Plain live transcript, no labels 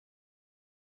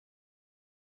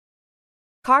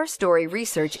Car Story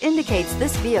research indicates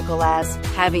this vehicle as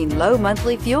having low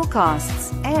monthly fuel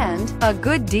costs and a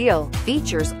good deal.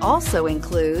 Features also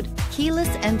include keyless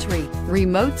entry,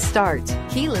 remote start,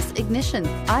 keyless ignition,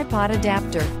 iPod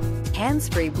adapter,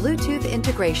 hands-free Bluetooth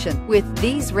integration. With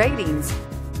these ratings,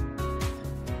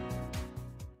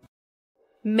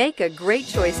 make a great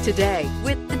choice today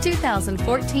with the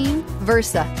 2014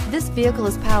 Versa. This vehicle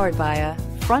is powered by a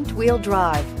front-wheel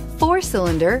drive,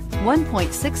 4-cylinder,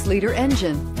 1.6-liter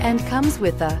engine and comes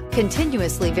with a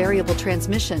continuously variable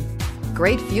transmission.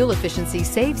 Great fuel efficiency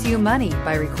saves you money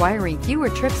by requiring fewer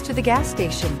trips to the gas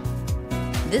station.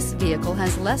 This vehicle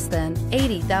has less than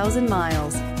 80,000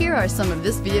 miles. Here are some of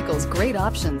this vehicle's great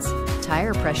options: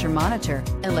 tire pressure monitor,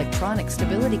 electronic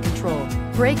stability control,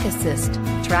 brake assist,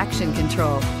 traction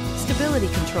control, stability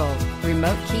control,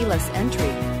 remote keyless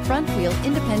entry, front wheel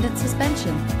independent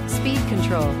suspension, speed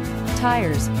control,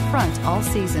 tires front all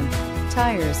season,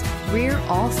 tires rear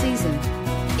all season.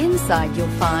 Inside you'll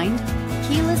find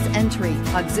keyless entry,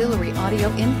 auxiliary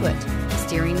audio input,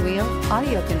 steering wheel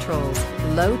audio controls,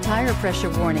 low tire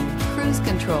pressure warning, cruise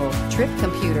control, trip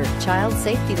computer, child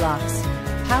safety locks,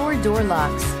 power door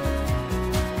locks.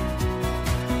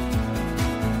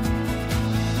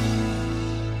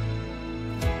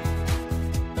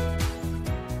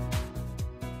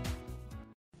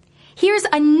 Here's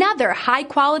another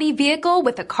high-quality vehicle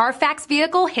with a Carfax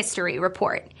Vehicle History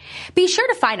Report. Be sure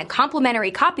to find a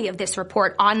complimentary copy of this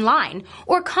report online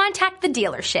or contact the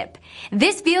dealership.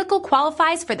 This vehicle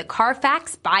qualifies for the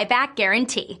Carfax Buyback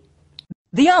Guarantee.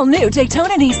 The all-new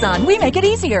Daytona Nissan. We make it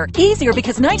easier. Easier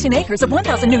because 19 acres of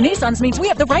 1,000 new Nissans means we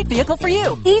have the right vehicle for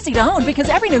you. Easy to own because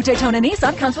every new Daytona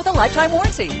Nissan comes with a lifetime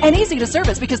warranty. And easy to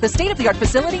service because the state-of-the-art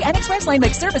facility and express lane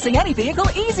makes servicing any vehicle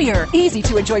easier. Easy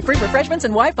to enjoy free refreshments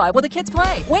and Wi-Fi while the kids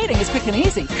play. Waiting is quick and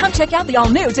easy. Come check out the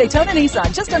all-new Daytona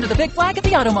Nissan just under the big flag at the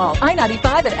Automall. I-95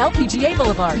 at MPGAll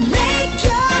Boulevard. Make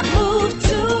your move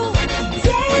to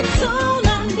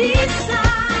Daytona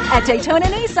Nissan. At Daytona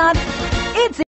Nissan, it's